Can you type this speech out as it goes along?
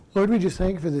Lord, we just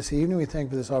thank you for this evening. We thank you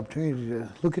for this opportunity to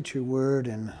look at your word,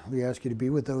 and we ask you to be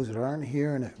with those that aren't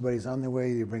here, and if everybody's on their way,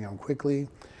 you bring them quickly.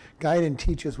 Guide and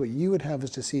teach us what you would have us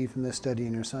to see from this study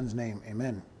in your Son's name.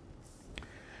 Amen.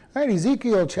 All right,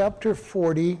 Ezekiel chapter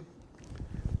 40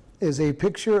 is a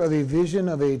picture of a vision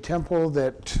of a temple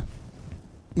that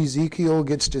Ezekiel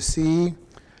gets to see.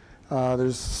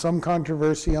 There's some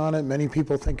controversy on it. Many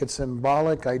people think it's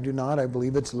symbolic. I do not. I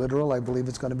believe it's literal. I believe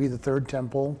it's going to be the third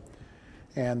temple,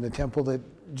 and the temple that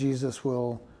Jesus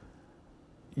will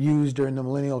use during the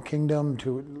millennial kingdom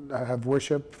to have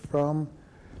worship from.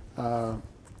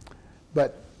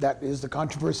 But that is the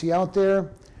controversy out there.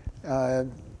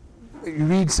 You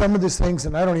read some of these things,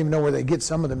 and I don't even know where they get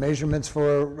some of the measurements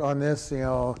on this.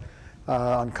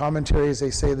 On commentaries,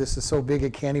 they say this is so big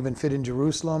it can't even fit in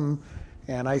Jerusalem.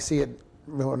 And I see it,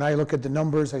 when I look at the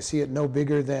numbers, I see it no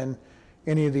bigger than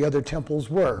any of the other temples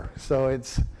were. So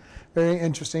it's very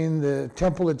interesting. The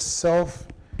temple itself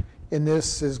in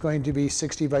this is going to be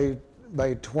 60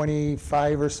 by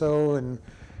 25 or so,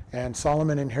 and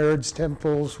Solomon and Herod's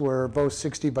temples were both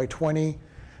 60 by 20.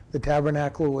 The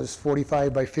tabernacle was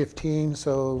 45 by 15,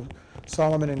 so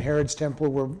Solomon and Herod's temple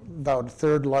were about a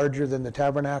third larger than the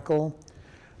tabernacle.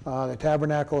 The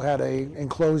tabernacle had an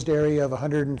enclosed area of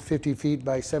 150 feet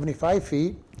by 75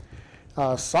 feet.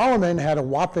 Solomon had a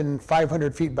whopping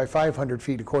 500 feet by 500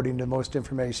 feet, according to most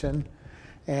information.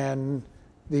 And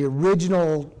the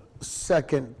original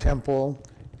second temple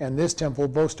and this temple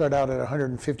both start out at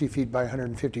 150 feet by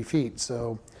 150 feet.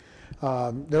 So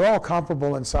they're all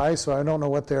comparable in size, so I don't know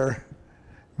what their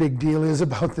big deal is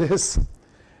about this.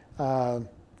 But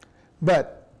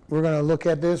we're going to look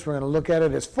at this. We're going to look at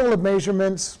it. It's full of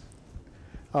measurements.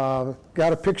 Got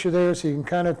a picture there so you can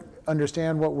kind of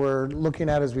understand what we're looking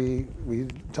at as we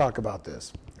talk about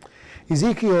this.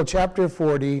 Ezekiel chapter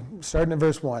 40, starting at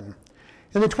verse 1.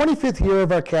 In the 25th year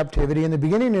of our captivity, in the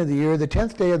beginning of the year, the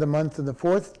 10th day of the month, in the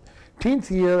 14th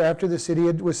year after the city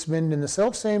was smitten, in the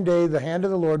selfsame day the hand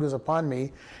of the Lord was upon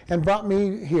me and brought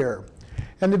me here.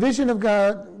 And the vision of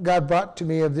God brought to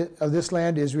me of this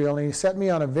land Israel, and he set me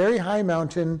on a very high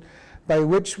mountain, by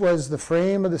which was the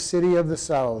frame of the city of the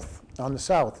south, on the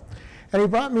south. And he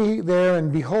brought me there,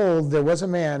 and behold, there was a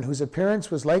man whose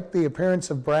appearance was like the appearance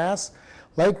of brass,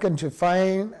 like unto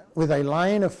fine, with a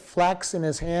line of flax in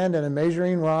his hand and a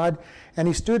measuring rod, and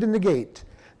he stood in the gate.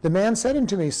 The man said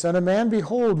unto me, Son of man,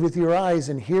 behold with your eyes,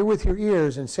 and hear with your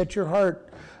ears, and set your heart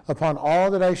upon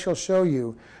all that I shall show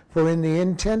you. For in the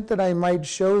intent that I might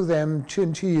show them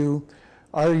unto you,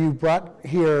 are you brought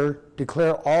here,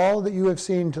 declare all that you have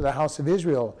seen to the house of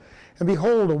Israel. And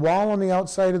behold, a wall on the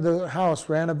outside of the house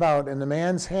ran about, and the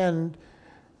man's hand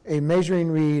a measuring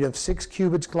reed of 6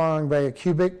 cubits long by a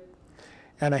cubit,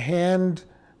 and a hand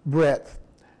breadth,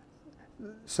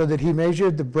 so that he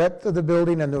measured the breadth of the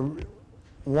building and the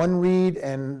one reed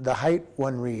and the height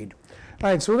 1 reed. All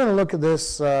right, so we're going to look at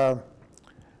this,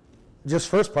 just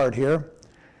first part here.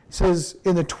 It says,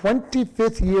 in the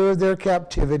 25th year of their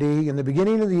captivity, in the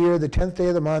beginning of the year, the 10th day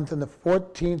of the month, and the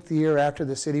 14th year after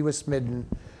the city was smitten.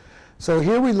 So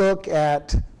here we look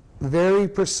at very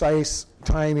precise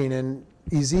timing, and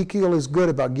Ezekiel is good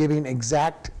about giving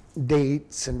exact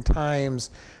dates and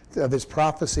times of his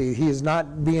prophecy. He is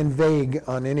not being vague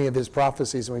on any of his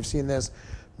prophecies, and we've seen this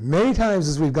many times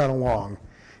as we've gone along.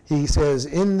 He says,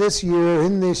 in this year,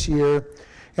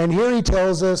 and here he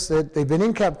tells us that they've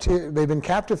been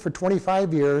captive for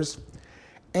 25 years,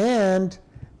 and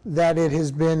that it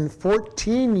has been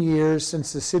 14 years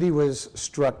since the city was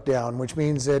struck down, which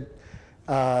means that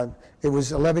it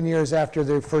was 11 years after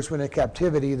they first went into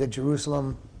captivity that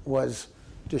Jerusalem was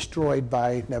destroyed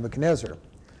by Nebuchadnezzar.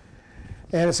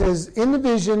 And it says, in the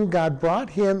vision, God brought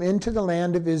him into the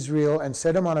land of Israel and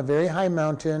set him on a very high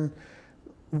mountain,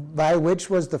 by which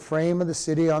was the frame of the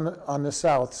city on the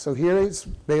south. So here it's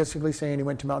basically saying he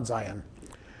went to Mount Zion.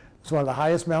 It's one of the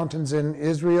highest mountains in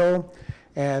Israel,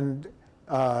 and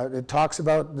it talks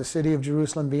about the city of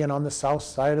Jerusalem being on the south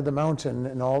side of the mountain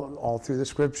and all through the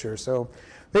scripture. So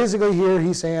basically here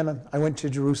he's saying, I went to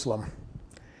Jerusalem.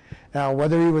 Now,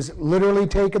 whether he was literally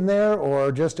taken there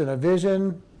or just in a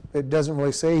vision, it doesn't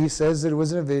really say. He says that it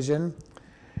was in a vision.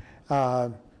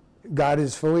 God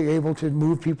is fully able to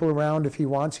move people around if he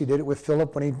wants. He did it with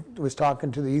Philip when he was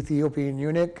talking to the Ethiopian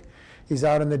eunuch. He's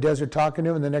out in the desert talking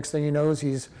to him, and the next thing he knows,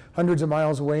 he's hundreds of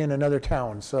miles away in another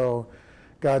town. So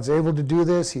God's able to do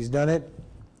this. He's done it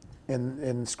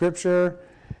in Scripture.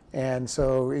 And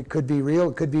so it could be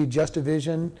real. It could be just a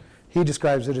vision. He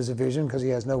describes it as a vision because he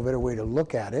has no better way to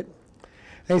look at it.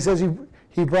 And he says,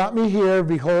 he brought me here.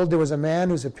 Behold, there was a man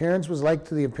whose appearance was like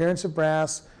to the appearance of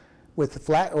brass, with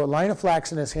a line of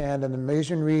flax in his hand and the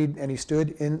measuring reed, and he stood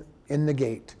in the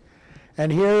gate.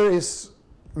 And here is,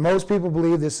 most people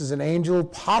believe this is an angel,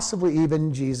 possibly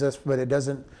even Jesus, but it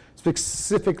doesn't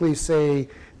specifically say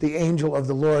the angel of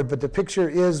the Lord. But the picture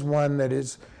is one that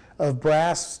is of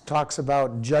brass, talks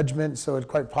about judgment, so it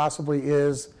quite possibly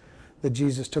is that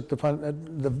Jesus took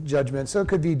the judgment. So it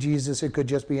could be Jesus, it could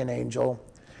just be an angel.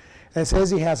 And it says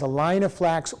he has a line of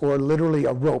flax, or literally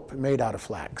a rope made out of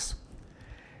flax,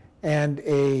 and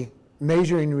a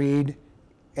measuring reed,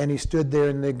 and he stood there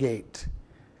in the gate.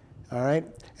 All right?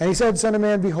 And he said, Son of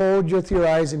man, behold with your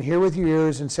eyes and hear with your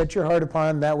ears, and set your heart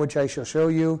upon that which I shall show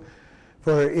you,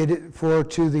 for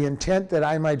to the intent that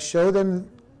I might show them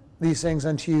these things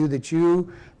unto you, that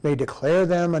you may declare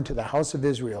them unto the house of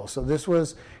Israel. So he's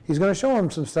going to show him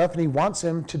some stuff, and he wants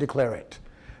him to declare it,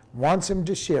 wants him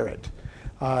to share it.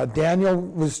 Daniel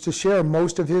was to share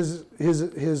most of his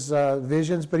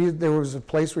visions, but there was a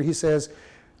place where he says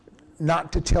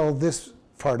not to tell this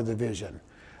part of the vision.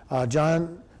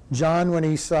 John, when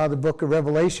he saw the book of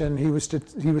Revelation, he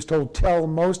was told tell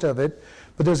most of it,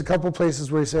 but there's a couple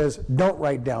places where he says don't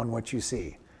write down what you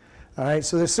see. All right,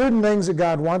 so there's certain things that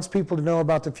God wants people to know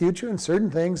about the future, and certain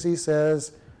things he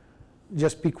says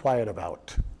just be quiet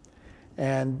about.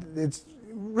 And it's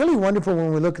really wonderful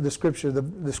when we look at the scripture.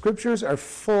 The scriptures are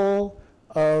full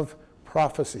of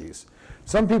prophecies.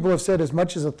 Some people have said as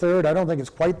much as a third. I don't think it's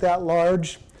quite that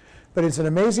large, but it's an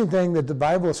amazing thing that the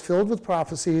Bible is filled with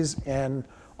prophecies, and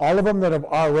all of them that have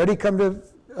already come to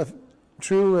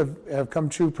true have come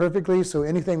true perfectly, so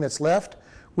anything that's left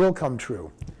will come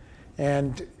true.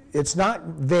 And it's not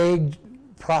vague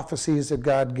prophecies that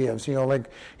God gives. Like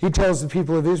he tells the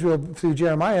people of Israel through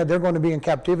Jeremiah, they're going to be in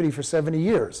captivity for 70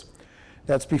 years.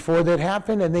 That's before that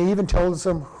happened, and they even tells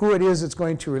them who it is that's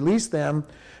going to release them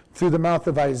through the mouth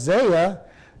of Isaiah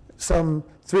some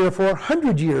 300 or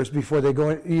 400 years before they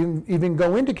even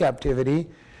go into captivity.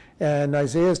 And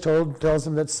Isaiah tells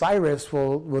them that Cyrus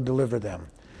will deliver them.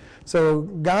 So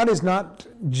God is not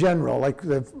general, like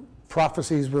the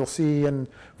prophecies we'll see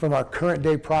from our current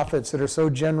day prophets that are so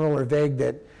general or vague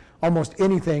that almost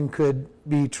anything could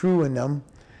be true in them.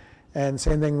 And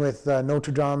same thing with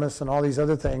Nostradamus and all these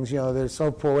other things. They're so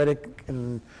poetic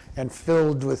and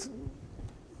filled with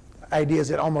ideas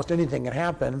that almost anything can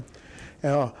happen.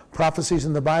 Prophecies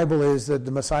in the Bible is that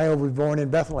the Messiah will be born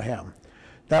in Bethlehem.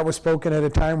 That was spoken at a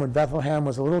time when Bethlehem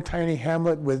was a little tiny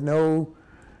hamlet with no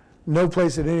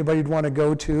place that anybody'd want to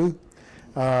go to.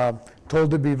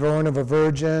 Told to be born of a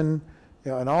virgin,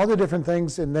 and all the different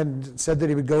things. And then said that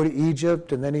he would go to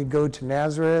Egypt, and then he'd go to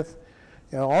Nazareth.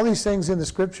 All these things in the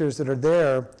scriptures that are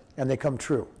there, and they come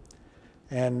true.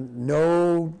 And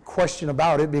no question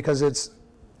about it, because it's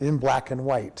in black and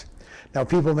white. Now,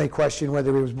 people may question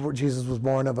whether Jesus was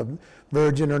born of a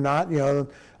virgin or not.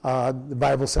 The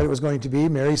Bible said it was going to be.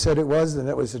 Mary said it was, and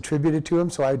it was attributed to him,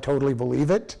 so I totally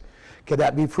believe it. Could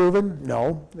that be proven?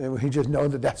 No. We just know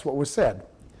that that's what was said.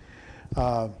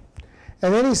 And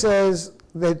then he says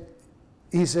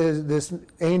this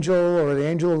angel, or the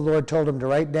angel of the Lord, told him to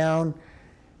write down,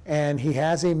 and he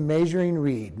has a measuring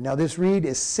reed. Now, this reed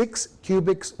is 6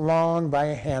 cubits long by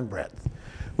a handbreadth,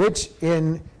 which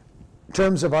in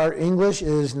terms of our English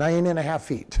is 9.5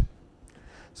 feet.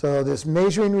 So this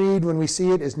measuring reed, when we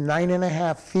see it, is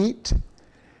 9.5 feet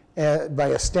by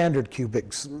a standard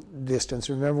cubic distance.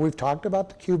 Remember, we've talked about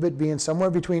the cubit being somewhere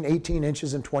between 18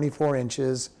 inches and 24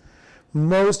 inches.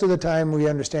 Most of the time we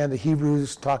understand the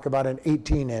Hebrews talk about an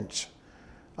 18-inch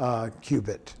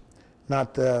cubit,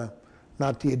 not the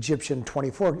Egyptian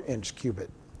 24-inch cubit.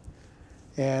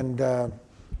 And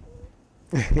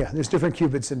there's different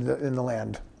cubits in the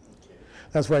land.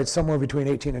 That's why it's somewhere between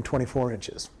 18 and 24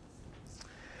 inches.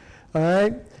 All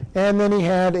right, and then he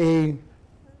had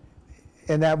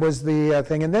and that was the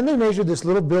thing. And then they measured this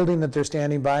little building that they're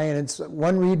standing by, and it's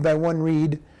 1 reed by 1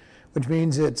 reed, which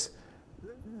means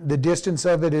the distance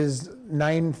of it is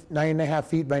 9.5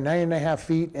 feet by 9.5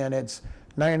 feet, and it's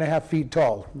 9.5 feet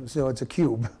tall. So it's a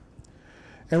cube.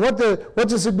 And what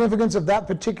the significance of that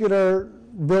particular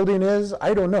building is,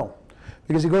 I don't know,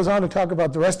 because he goes on to talk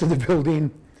about the rest of the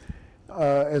building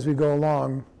as we go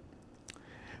along.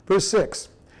 Verse 6.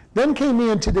 Then came he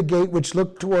into the gate which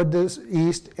looked toward the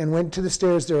east, and went to the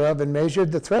stairs thereof, and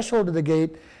measured the threshold of the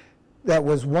gate that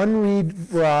was 1 reed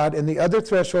broad, and the other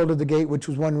threshold of the gate which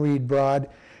was 1 reed broad.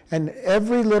 And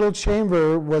every little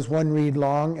chamber was 1 reed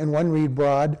long and 1 reed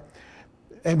broad.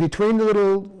 And between the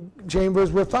little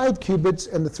chambers were 5 cubits,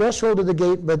 and the threshold of the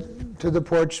gate but to the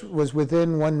porch was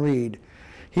within 1 reed.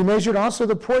 He measured also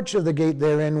the porch of the gate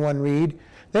therein 1 reed.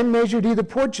 Then measured he the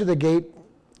porch of the gate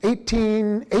 8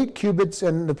 cubits,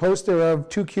 and the post thereof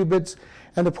 2 cubits,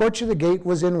 and the porch of the gate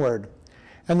was inward.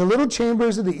 And the little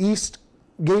chambers of the east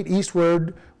gate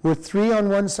eastward were 3 on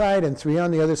one side and 3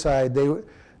 on the other side.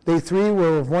 They 3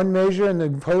 were of one measure, and the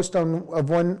post of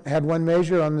one had one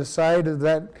measure on the side of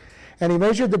that. And he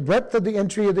measured the breadth of the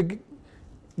entry of the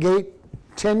gate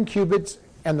 10 cubits,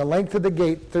 and the length of the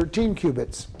gate 13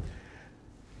 cubits.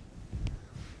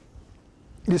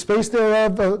 The space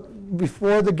thereof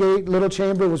before the gate little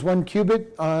chamber was 1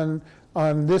 cubit on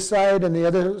this side, and the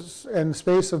other, and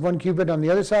space of 1 cubit on the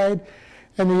other side.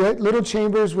 And the little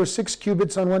chambers were 6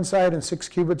 cubits on one side and 6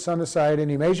 cubits on the side.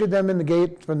 And he measured them in the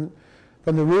gate from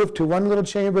the roof to one little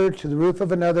chamber to the roof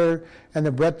of another, and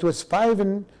the breadth was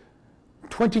 25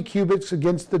 cubits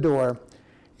against the door.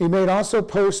 He made also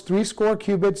posts 60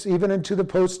 cubits, even unto the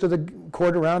posts of the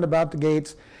court around about the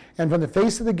gates. And from the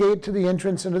face of the gate to the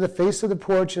entrance, and to the face of the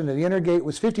porch, and to the inner gate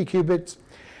was 50 cubits.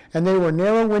 And there were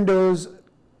narrow windows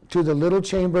to the little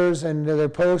chambers, and their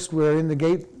posts were in the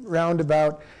gate round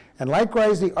about. And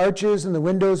likewise the arches and the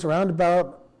windows round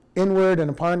about inward, and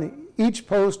upon each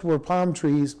post were palm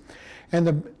trees.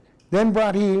 And then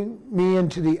brought he me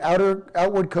into the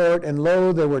outward court, and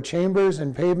lo, there were chambers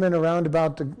and pavement around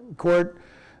about the court.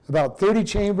 About 30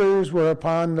 chambers were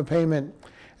upon the pavement.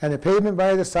 And the pavement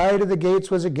by the side of the gates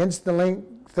was against the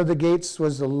length of the gates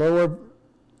was the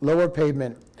lower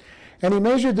pavement. And he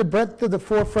measured the breadth of the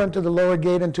forefront of the lower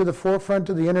gate unto the forefront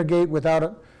of the inner gate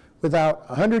without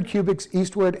 100 cubits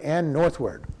eastward and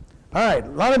northward. All right, a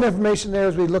lot of information there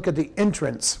as we look at the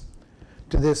entrance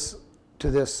to this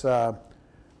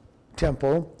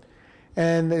temple.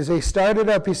 And as they started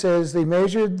up, he says, they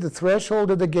measured the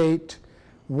threshold of the gate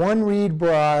 1 reed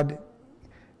broad,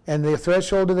 and the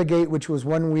threshold of the gate, which was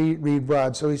 1 reed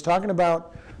broad. So he's talking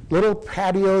about little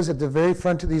patios at the very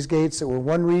front of these gates that were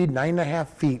 1 reed, 9.5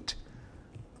 feet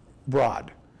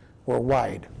broad or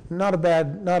wide. Not a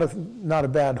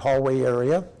bad hallway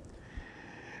area.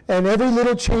 And every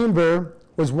little chamber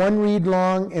was 1 reed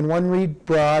long and 1 reed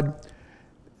broad,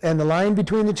 and the line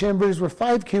between the chambers were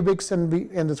 5 cubits, and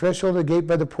the threshold of the gate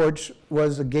by the porch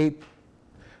was a gate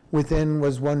within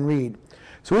was 1 reed.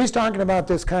 So he's talking about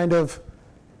this kind of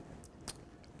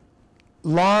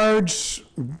large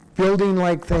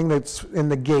building-like thing that's in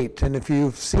the gate. And if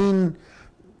you've seen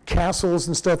castles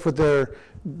and stuff with their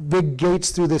big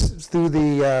gates through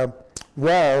the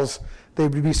walls, they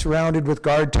would be surrounded with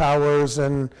guard towers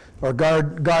or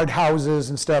guard houses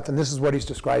and stuff. And this is what he's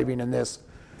describing in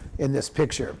this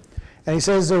picture. And he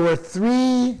says there were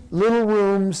 3 little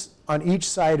rooms on each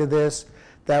side of this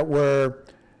that were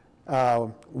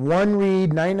 1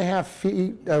 reed, 9.5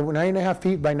 feet, 9.5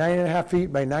 feet by 9.5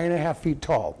 feet by 9.5 feet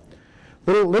tall.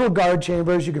 Little guard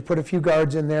chambers. You could put a few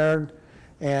guards in there,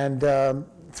 and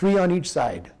 3 on each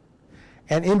side.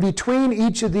 And in between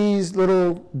each of these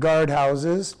little guard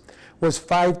houses was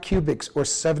 5 cubits, or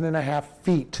 7.5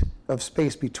 feet of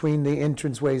space between the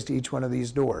entranceways to each one of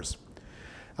these doors.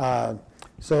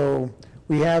 So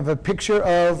we have a picture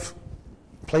of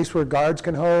a place where guards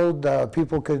can hold,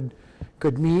 people could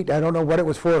meet. I don't know what it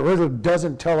was for. It really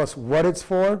doesn't tell us what it's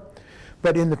for.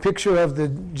 But in the picture of the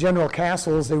general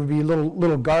castles, there would be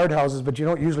little guard houses, but you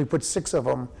don't usually put 6 of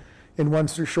them in one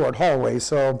short hallway.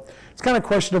 So it's kind of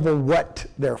questionable what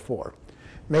they're for.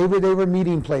 Maybe they were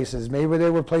meeting places. Maybe they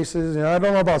were places, I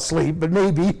don't know about sleep, but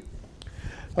maybe.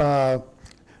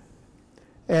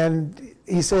 And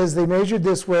he says they measured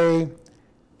this way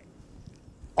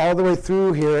all the way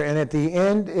through here, and at the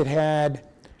end it had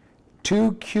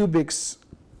 2 cubits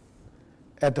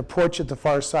at the porch at the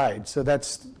far side. So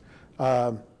that's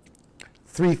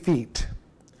 3 feet.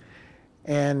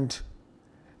 And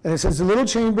it says the little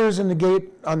chambers in the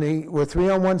gate were 3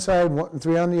 on one side,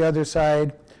 3 on the other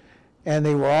side, and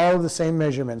they were all the same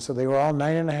measurement. So they were all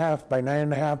 9.5 by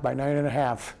 9.5 by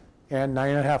 9.5 and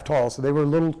 9.5 tall. So they were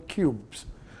little cubes,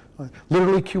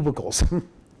 literally cubicles.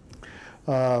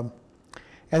 And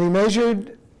he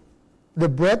measured the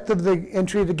breadth of the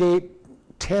entry of the gate,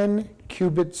 10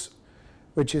 cubits,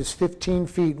 which is 15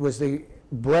 feet, was the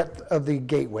breadth of the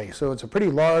gateway. So it's a pretty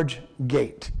large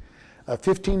gate, a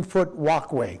 15-foot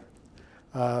walkway,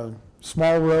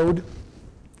 small road.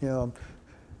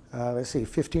 Let's see,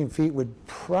 15 feet would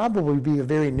probably be a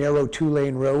very narrow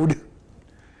 2-lane road,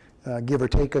 give or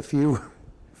take a few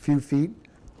feet.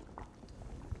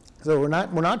 So we're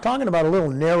not talking about a little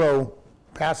narrow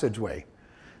passageway.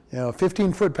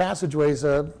 15-foot passageway is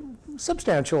a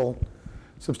substantial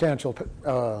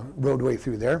roadway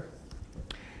through there.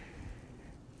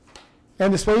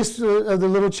 And the space of the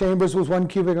little chambers was 1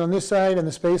 cubit on this side, and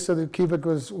the space of the cubic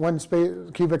was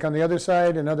 1 cubic on the other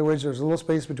side. In other words, there's a little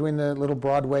space between the little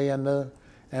Broadway and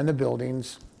the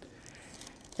buildings.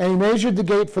 And he measured the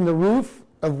gate from the roof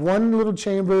of one little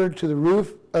chamber to the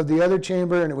roof of the other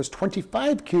chamber, and it was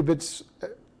 25 cubits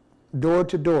door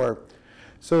to door.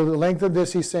 So the length of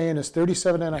this, he's saying, is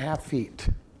 37 and a half feet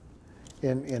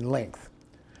in length,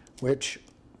 which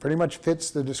pretty much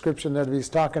fits the description that he's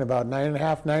talking about.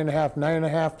 9.5, 9.5,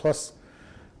 9.5,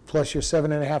 plus your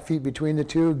 7.5 feet between the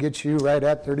two gets you right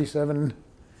at 37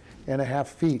 and a half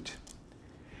feet.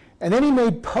 And then he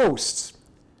made posts,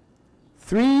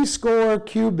 60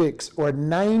 cubits, or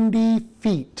 90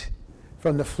 feet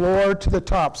from the floor to the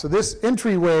top. So this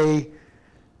entryway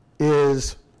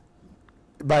is,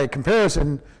 by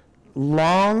comparison,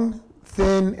 long,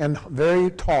 thin, and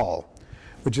very tall,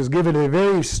 which has given it a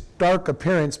very stark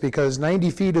appearance, because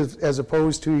 90 feet is, as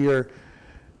opposed to your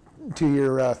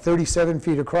 37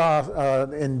 feet across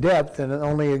in depth, and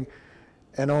only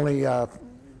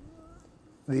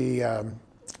the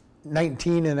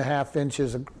 19 and a half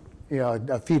inches,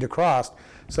 feet across.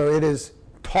 So it is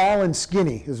tall and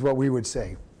skinny, is what we would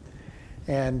say,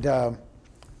 and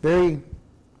very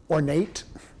ornate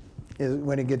is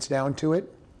when it gets down to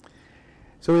it.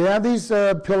 So we have these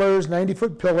pillars,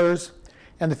 90-foot pillars,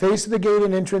 and the face of the gate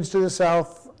and entrance to the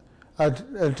south, to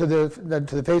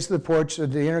the face of the porch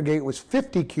of the inner gate was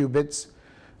 50 cubits,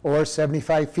 or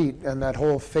 75 feet, and that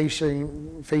whole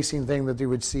facing thing that you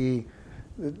would see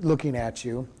looking at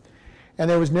you. And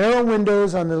there was narrow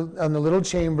windows on the little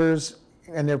chambers,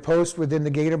 and their posts within the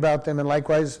gate about them, and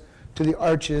likewise to the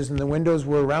arches, and the windows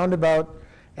were round about,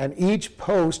 and each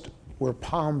post were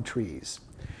palm trees.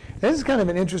 And this is kind of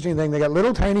an interesting thing. They got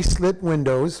little tiny slit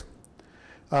windows.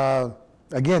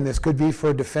 Again, this could be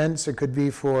for defense, it could be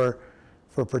for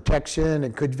protection,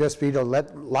 it could just be to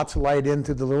let lots of light in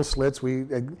through the little slits.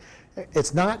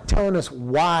 It's not telling us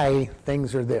why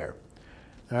things are there.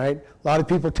 All right? A lot of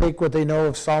people take what they know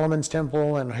of Solomon's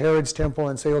temple and Herod's temple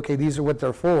and say, okay, these are what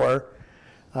they're for.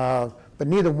 But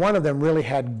neither one of them really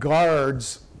had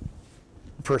guards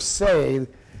per se.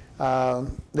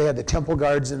 They had the temple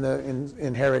guards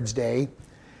in Herod's day.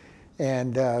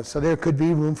 And so there could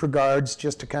be room for guards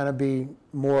just to kind of be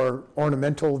more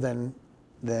ornamental than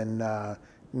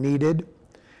needed.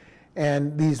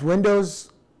 And these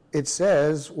windows, it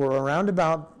says, were around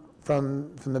about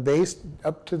from the base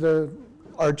up to the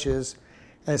arches,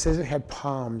 and it says it had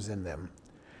palms in them.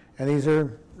 And these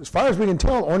are, as far as we can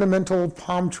tell, ornamental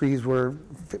palm trees were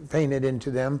painted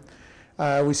into them.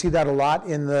 We see that a lot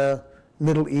in the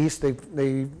Middle East.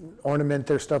 They ornament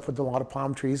their stuff with a lot of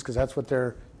palm trees because that's what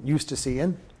they're used to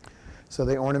seeing. So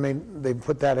they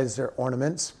put that as their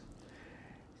ornaments.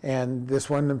 And this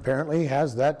one apparently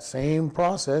has that same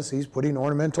process. He's putting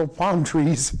ornamental palm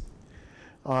trees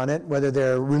on it, whether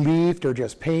they're relieved or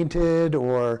just painted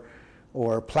or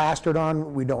plastered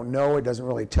on. We don't know. It doesn't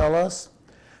really tell us,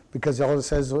 because all it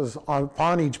says was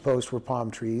upon each post were palm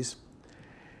trees.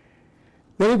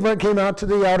 Then he came out to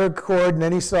the outer court, and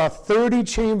then he saw 30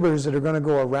 chambers that are going to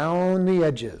go around the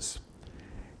edges.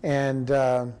 And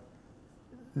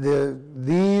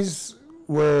these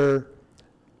were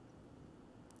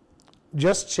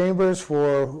just chambers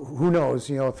for, who knows,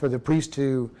 for the priest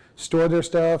to store their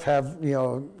stuff,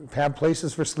 have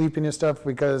places for sleeping and stuff,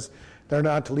 because they're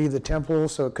not to leave the temple.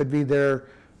 So it could be their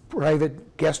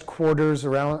private guest quarters,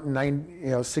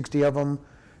 around 60 of them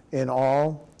in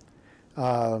all.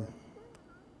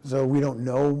 So we don't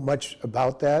know much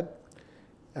about that.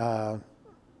 There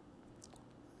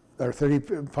are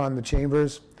 30 upon the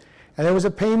chambers. And there was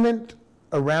a pavement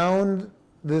around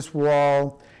this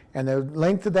wall, and the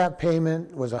length of that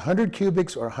pavement was 100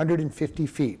 cubits, or 150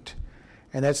 feet.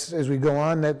 And that's, as we go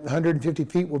on, that 150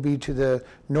 feet will be to the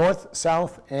north,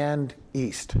 south, and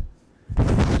east,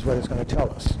 is what it's going to tell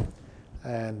us.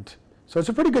 And so it's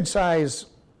a pretty good size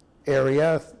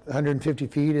area. 150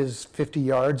 feet is 50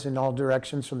 yards in all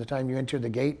directions from the time you enter the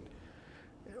gate,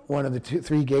 one of the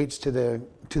three gates to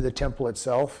the temple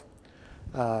itself.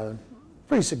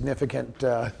 Pretty significant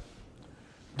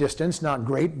distance, not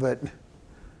great, but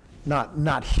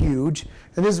not huge.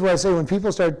 And this is what I say, when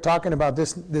people start talking about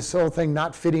this whole thing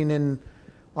not fitting in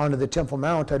onto the Temple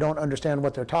Mount, I don't understand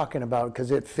what they're talking about,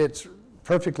 because it fits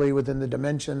perfectly within the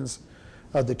dimensions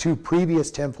of the two previous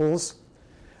temples,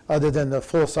 other than the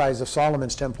full size of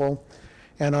Solomon's temple.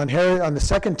 And on the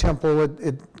second temple,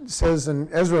 it says in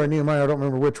Ezra or Nehemiah, I don't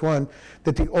remember which one,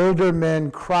 that the older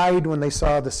men cried when they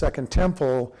saw the second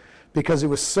temple, because it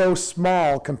was so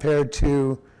small compared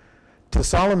to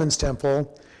Solomon's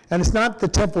temple. And it's not the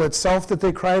temple itself that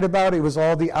they cried about, it was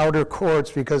all the outer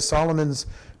courts, because Solomon's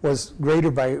was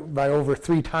greater by over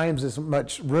 3 times as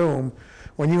much room.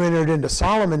 When you entered into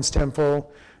Solomon's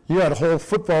temple, you had a whole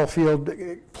football field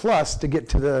plus to get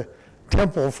to the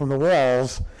temple from the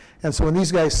walls. And so when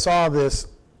these guys saw this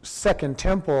second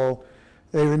temple,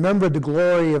 they remembered the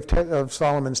glory of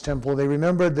Solomon's temple. They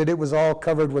remembered that it was all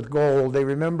covered with gold. They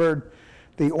remembered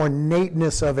the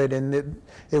ornateness of it, and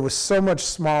it was so much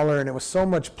smaller and it was so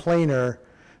much plainer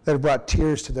that it brought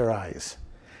tears to their eyes.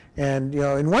 And,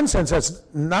 in one sense, that's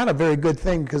not a very good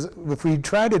thing, because if we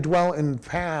try to dwell in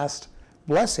past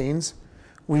blessings,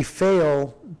 we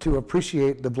fail to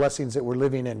appreciate the blessings that we're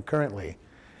living in currently.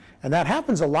 And that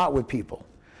happens a lot with people.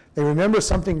 They remember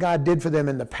something God did for them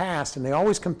in the past, and they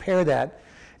always compare that.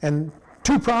 And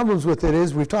two problems with it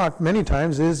is, we've talked many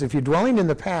times, is if you're dwelling in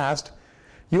the past,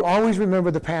 you always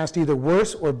remember the past either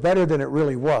worse or better than it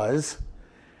really was.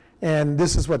 And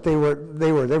this is what they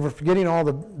were forgetting all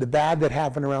the bad that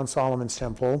happened around Solomon's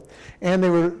temple, and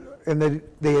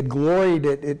they had gloried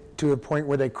it to a point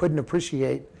where they couldn't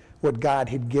appreciate what God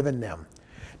had given them.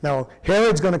 Now,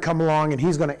 Herod's going to come along, and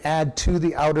he's going to add to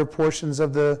the outer portions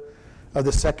of the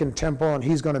second temple, and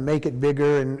he's going to make it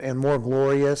bigger and more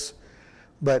glorious.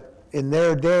 But in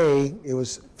their day, it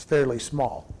was fairly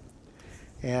small.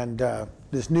 And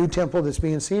this new temple that's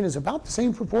being seen is about the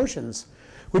same proportions,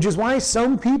 which is why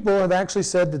some people have actually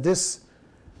said that this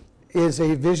is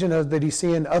a vision that he's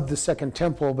seeing of the second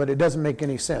temple, but it doesn't make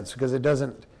any sense, because it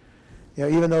doesn't,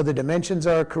 even though the dimensions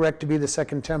are correct to be the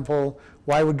second temple,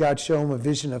 why would God show him a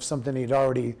vision of something he'd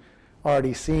already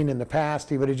seen in the past?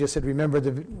 He would have just said, remember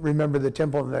the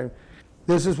temple. And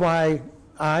this is why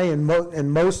I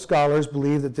and most scholars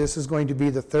believe that this is going to be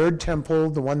the third temple,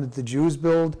 the one that the Jews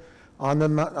build on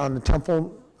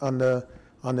the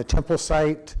temple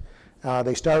site.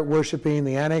 They start worshiping.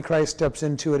 The Antichrist steps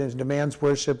into it and demands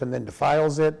worship and then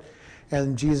defiles it.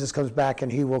 And Jesus comes back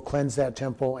and he will cleanse that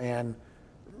temple and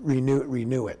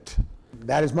renew it.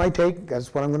 That is my take.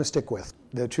 That's what I'm going to stick with.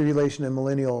 The tribulation and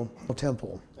millennial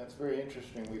temple. That's very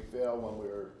interesting. We fail when we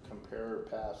compare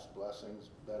past blessings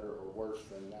better or worse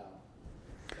than now.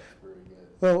 That's very good.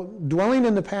 Well, dwelling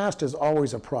in the past is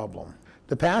always a problem.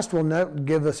 The past will not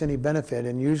give us any benefit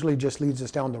and usually just leads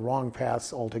us down the wrong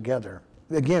paths altogether.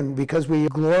 Again, because we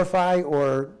glorify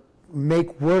or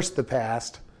make worse the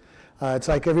past, it's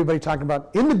like everybody talking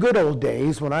about, in the good old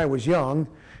days when I was young,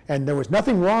 and there was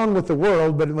nothing wrong with the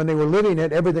world, but when they were living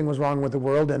it, everything was wrong with the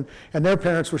world, and their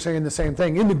parents were saying the same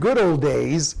thing. In the good old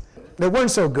days, they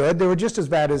weren't so good. They were just as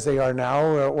bad as they are now,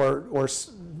 or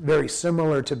very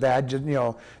similar to bad,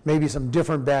 maybe some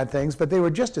different bad things, but they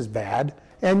were just as bad.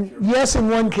 And yes, in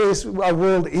one case, our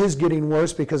world is getting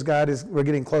worse because we're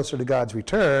getting closer to God's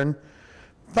return,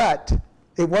 but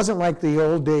it wasn't like the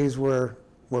old days were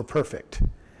perfect.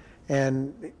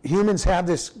 And humans have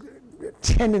this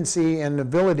tendency and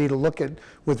ability to look at,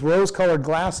 with rose-colored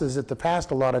glasses, at the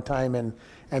past a lot of time and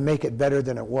make it better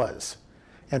than it was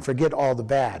and forget all the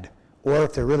bad. Or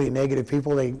if they're really negative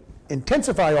people, they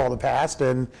intensify all the past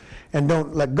and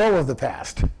don't let go of the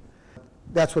past.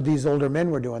 That's what these older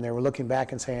men were doing. They were looking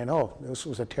back and saying, oh, this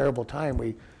was a terrible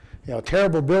time.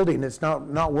 Terrible building. It's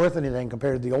not worth anything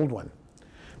compared to the old one.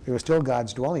 It was still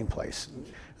God's dwelling place.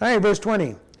 All right, verse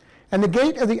 20. And the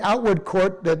gate of the outward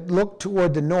court that looked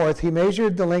toward the north, he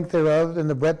measured the length thereof and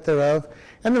the breadth thereof,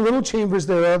 and the little chambers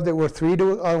thereof that were 3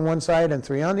 on one side and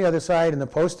 3 on the other side, and the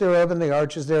posts thereof and the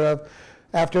arches thereof,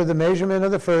 after the measurement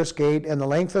of the first gate, and the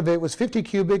length of it was 50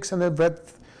 cubits, and the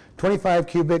breadth 25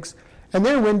 cubits, and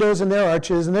their windows and their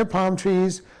arches and their palm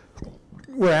trees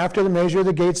were after the measure of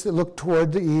the gates that looked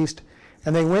toward the east,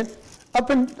 and they went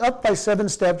up by 7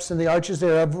 steps, and the arches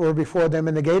thereof were before them,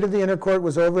 and the gate of the inner court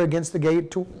was over against the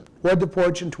gate toward the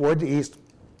porch and toward the east.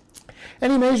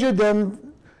 And he measured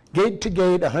them gate to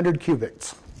gate 100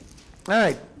 cubits. All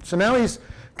right, so now he's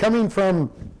coming from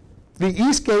the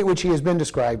east gate, which he has been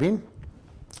describing,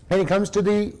 and he comes to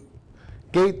the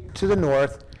gate to the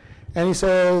north, and he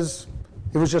says,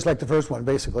 it was just like the first one,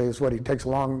 basically, is what he takes a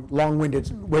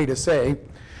long-winded way to say.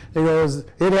 He goes,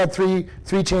 it had three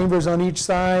chambers on each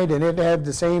side, and it had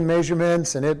the same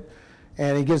measurements, and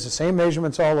he gives the same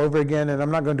measurements all over again, and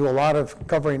I'm not going to do a lot of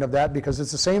covering of that because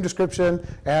it's the same description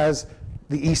as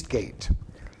the east gate.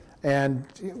 And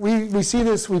we see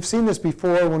this, we've seen this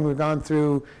before when we've gone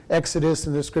through Exodus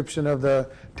and the description of the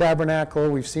tabernacle.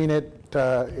 We've seen it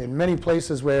in many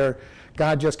places where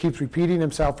God just keeps repeating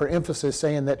himself for emphasis,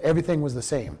 saying that everything was the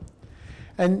same.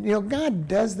 And God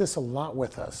does this a lot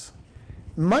with us.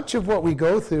 Much of what we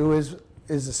go through is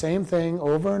the same thing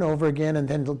over and over again, and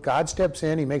then God steps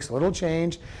in, he makes a little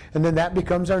change, and then that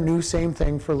becomes our new same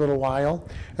thing for a little while,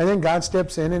 and then God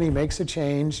steps in and he makes a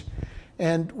change.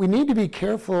 And we need to be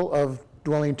careful of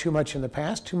dwelling too much in the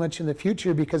past, too much in the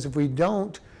future, because if we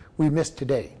don't, we miss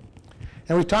today.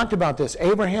 And we talked about this.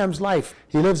 Abraham's life,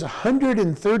 he lives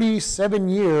 137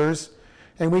 years,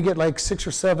 and we get like 6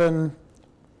 or 7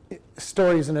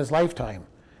 stories in his lifetime.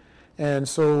 And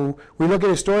so we look at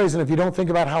his stories, and if you don't think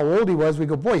about how old he was, we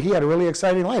go, boy, he had a really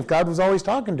exciting life. God was always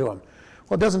talking to him.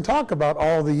 Well, it doesn't talk about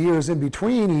all the years in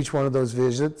between each one of those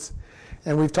visits.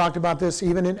 And we've talked about this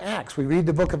even in Acts. We read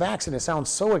the book of Acts, and it sounds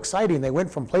so exciting. They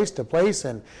went from place to place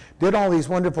and did all these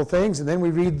wonderful things. And then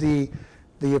we read the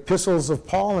epistles of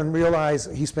Paul and realize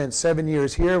he spent 7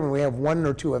 years here when we have 1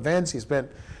 or 2 events. He spent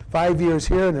 5 years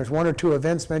here, and there's 1 or 2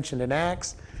 events mentioned in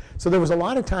Acts. So there was a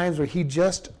lot of times where he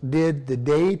just did the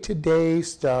day-to-day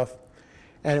stuff,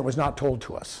 and it was not told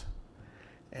to us.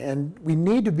 And we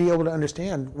need to be able to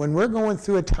understand when we're going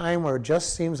through a time where it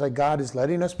just seems like God is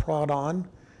letting us prod on,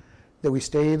 that we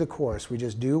stay the course. We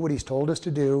just do what he's told us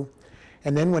to do.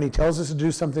 And then when he tells us to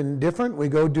do something different, we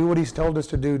go do what he's told us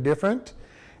to do different,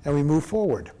 and we move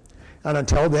forward. And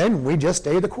until then, we just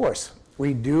stay the course.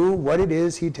 We do what it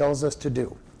is he tells us to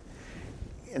do.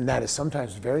 And that is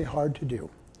sometimes very hard to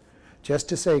do. Just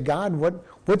to say, God,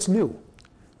 what's new?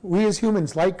 We as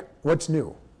humans like what's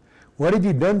new. What have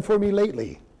you done for me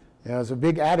lately? It's a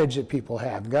big adage that people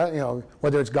have. God,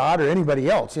 whether it's God or anybody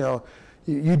else,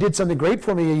 you did something great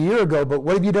for me a year ago, but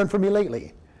what have you done for me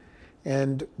lately?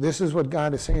 And this is what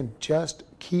God is saying. Just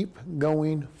keep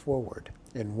going forward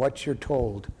in what you're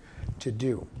told to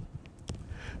do.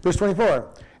 Verse 24.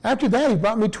 After that he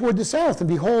brought me toward the south, and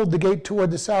behold, the gate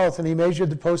toward the south, and he measured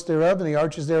the posts thereof and the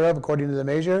arches thereof according to the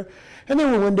measure. And there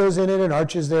were windows in it and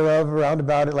arches thereof round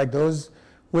about it like those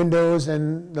windows,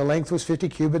 and the length was 50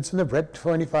 cubits and the breadth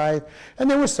 25. And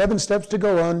there were 7 steps to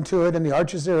go on to it, and the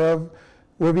arches thereof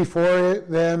were before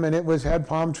them, and it had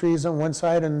palm trees on one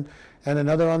side and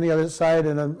another on the other side,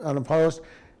 and on a post.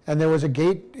 And there was a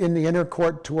gate in the inner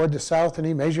court toward the south, and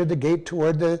he measured the gate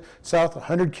toward the south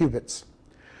 100 cubits.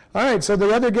 All right, so the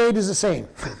other gate is the same.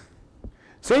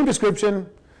 Same description,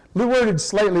 worded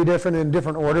slightly different in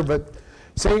different order, but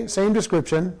same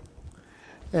description.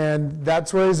 And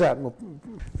that's where he's at.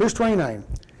 Verse 29.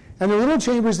 And the little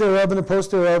chambers thereof, and the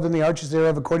posts thereof, and the arches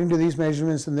thereof, according to these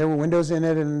measurements, and there were windows in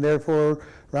it, and therefore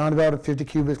round about of 50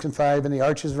 cubits and 5, and the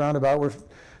arches round about were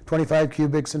 25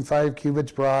 cubits and 5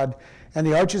 cubits broad. And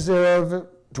the arches thereof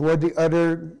toward the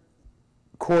utter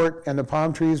court, and the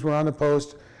palm trees were on the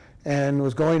post, and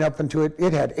was going up into it.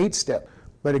 It had 8 steps.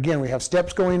 But again, we have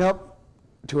steps going up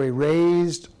to a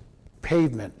raised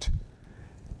pavement.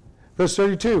 Verse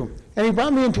 32. And he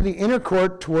brought me into the inner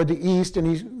court toward the east, and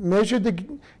he measured the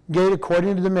gate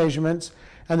according to the measurements,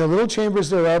 and the little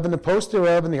chambers thereof, and the posts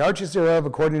thereof, and the arches thereof,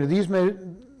 according to these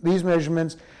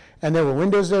measurements. And there were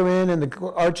windows therein, and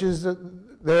the arches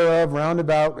thereof round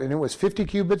about, and it was 50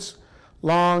 cubits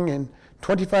long and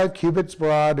 25 cubits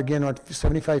broad, again,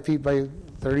 75 feet by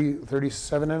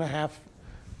 37 and a half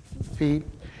feet.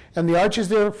 And the arches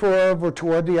therefore were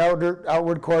toward the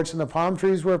outward courts, and the palm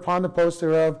trees were upon the posts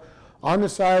thereof on the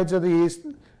sides of the east,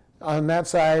 on that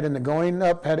side, and the going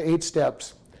up had 8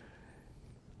 steps.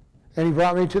 And he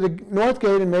brought me to the north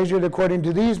gate and measured according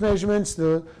to these measurements,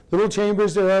 the little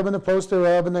chambers thereof, and the posts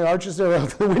thereof, and the arches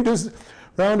thereof, the windows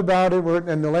round about it were,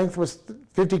 and the length was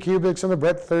 50 cubits, and the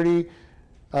breadth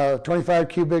 25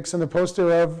 cubits, and the posts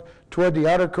thereof toward the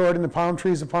outer court, and the palm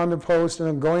trees upon the post,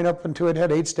 and going up into it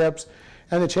had 8 steps.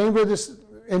 And the chamber of the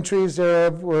entries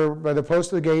thereof were by the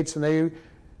post of the gates, and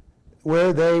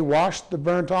where they washed the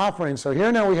burnt offering. So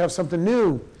here now we have something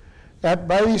new.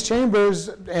 By these chambers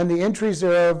and the entries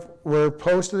thereof were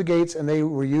posts of the gates, and they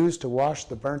were used to wash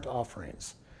the burnt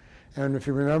offerings. And if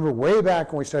you remember way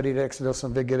back when we studied Exodus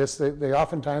and Leviticus, they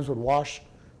oftentimes would wash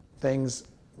things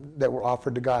that were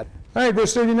offered to God. All right,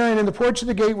 verse 39. In the porch of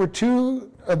the gate were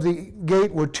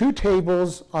two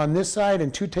tables on this side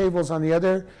and 2 tables on the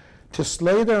other, to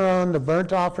slay thereon the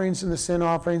burnt offerings and the sin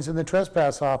offerings and the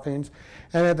trespass offerings.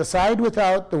 And at the side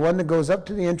without, the one that goes up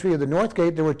to the entry of the north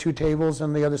gate, there were 2 tables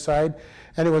on the other side,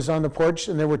 and it was on the porch,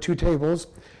 and there were 2 tables.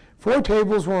 4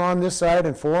 tables were on this side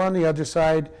and 4 on the other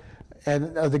side,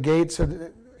 and of the gates,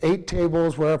 8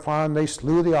 tables whereupon they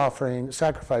slew the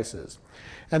sacrifices.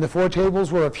 And the 4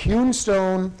 tables were of hewn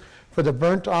stone for the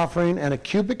burnt offering, and 1.5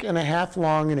 cubits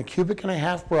long, and 1.5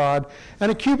 cubits broad, and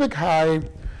 1 cubit high,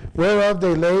 whereof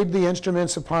they laid the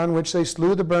instruments upon which they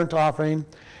slew the burnt offering.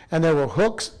 And there were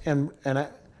hooks and a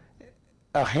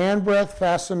handbreadth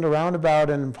fastened around about,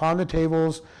 and upon the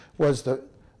tables was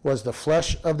the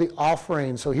flesh of the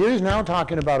offering. So here he's now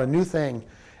talking about a new thing.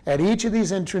 At each of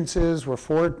these entrances were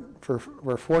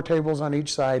 4 tables on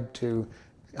each side to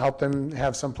help them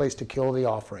have some place to kill the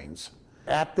offerings.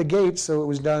 At the gates, so it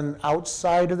was done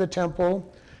outside of the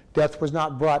temple. Death was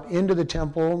not brought into the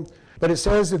temple. But it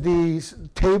says that these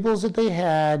tables that they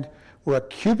had were 1.5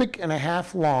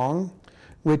 cubits long,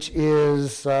 which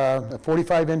is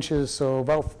 45 inches, so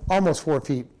about almost 4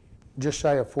 feet just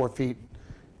shy of 4 feet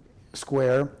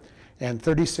square and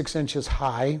 36 inches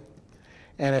high.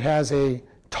 And it has a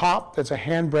top that's a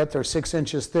hand breadth or 6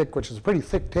 inches thick, which is a pretty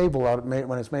thick table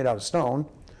when it's made out of stone.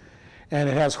 And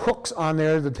it has hooks on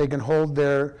there that they can hold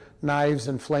their knives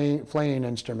and flaying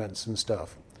instruments and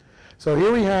stuff. So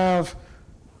here we have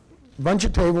a bunch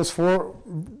of tables,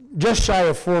 just shy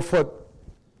of 4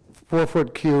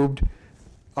 foot cubed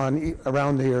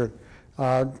around here.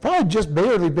 Probably just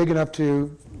barely big enough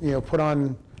to put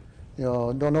on.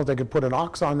 Don't know if they could put an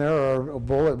ox on there or a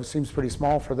bull. It seems pretty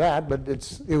small for that, but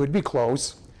it would be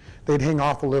close. They'd hang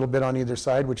off a little bit on either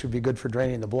side, which would be good for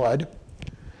draining the blood.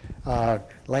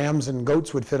 Lambs and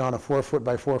goats would fit on a 4 foot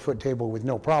by 4 foot table with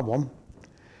no problem.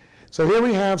 So here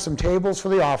we have some tables for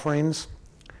the offerings.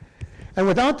 And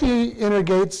without the inner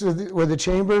gates were the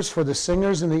chambers for the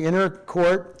singers in the inner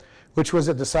court, which was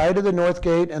at the side of the north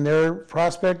gate, and their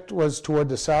prospect was toward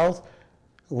the south,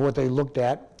 what they looked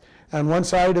at. And one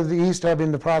side of the east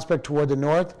having the prospect toward the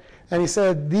north. And he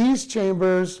said, these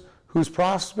chambers whose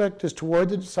prospect is toward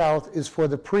the south is for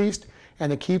the priest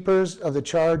and the keepers of the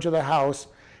charge of the house.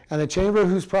 And the chamber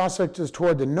whose prospect is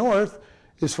toward the north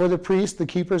is for the priests, the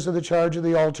keepers of the charge of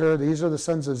the altar. These are the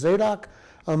sons of Zadok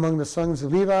among the sons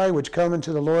of Levi, which come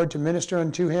unto the Lord to minister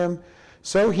unto him.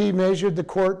 So he measured the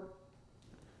court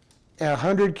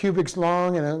 100 cubits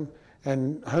long and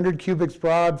 100 cubits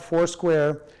broad, 4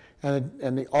 square,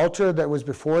 and the altar that was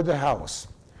before the house.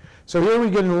 So here we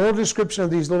get a little description of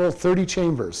these little 30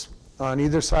 chambers on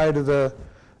either side of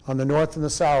on the north and the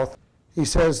south. He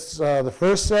says the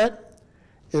first set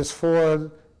is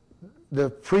for the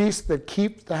priests that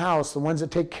keep the house, the ones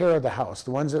that take care of the house,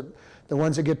 the ones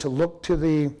that get to look to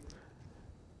the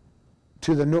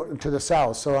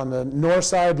south. So on the north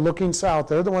side, looking south,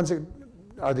 they're the ones that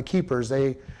are the keepers.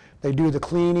 They do the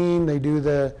cleaning, they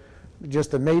do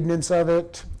just the maintenance of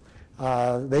it.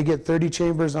 They get 30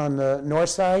 chambers on the north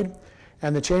side,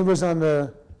 and the chambers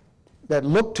that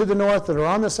look to the north that are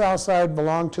on the south side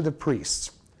belong to the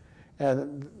priests,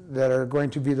 and that are going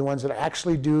to be the ones that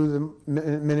actually do the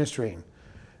ministering.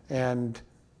 And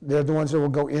they're the ones that will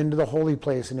go into the holy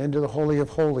place and into the Holy of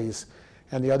Holies.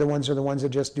 And the other ones are the ones that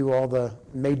just do all the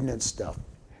maintenance stuff.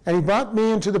 And he brought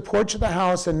me into the porch of the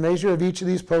house, and measure of each of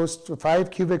these posts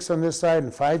 5 cubits on this side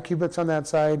and 5 cubits on that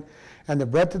side. And the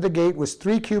breadth of the gate was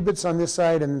 3 cubits on this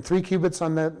side and 3 cubits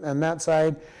on that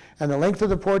side. And the length of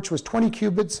the porch was 20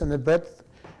 cubits and the breadth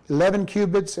 11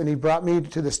 cubits. And he brought me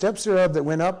to the steps thereof that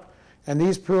went up, and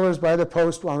these pillars by the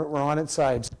post were on its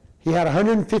sides. He had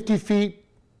 150 feet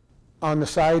on the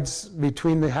sides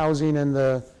between the housing and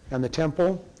the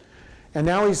temple. And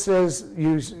now he says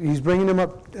he's bringing them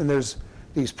up, and there's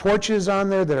these porches on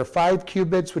there that are 5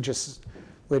 cubits, which is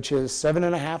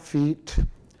 7.5 feet,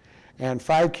 and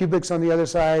 5 cubits on the other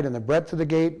side. And the breadth of the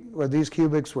gate where these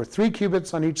cubits were 3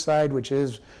 cubits on each side, which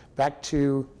is back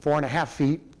to 4.5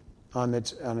 feet on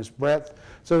its breadth.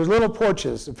 So there's little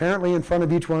porches. Apparently in front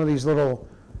of each one of these little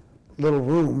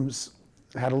rooms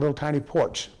had a little tiny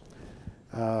porch.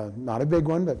 Not a big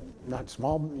one, but not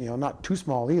small, not too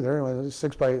small either.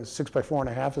 6 by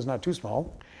 4.5 is not too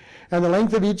small. And the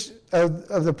length of each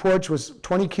of the porch was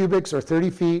 20 cubits or 30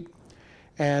 feet.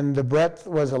 And the breadth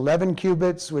was 11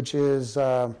 cubits, which is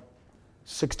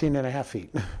 16.5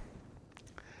 feet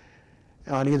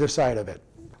on either side of it.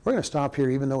 We're going to stop here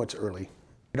even though it's early.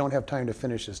 We don't have time to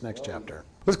finish this next chapter.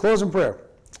 Let's close in prayer.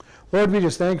 Lord, we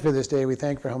just thank you for this day. We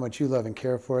thank you for how much you love and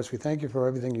care for us. We thank you for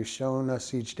everything you've shown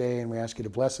us each day, and we ask you to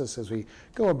bless us as we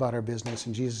go about our business.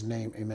 In Jesus' name, amen.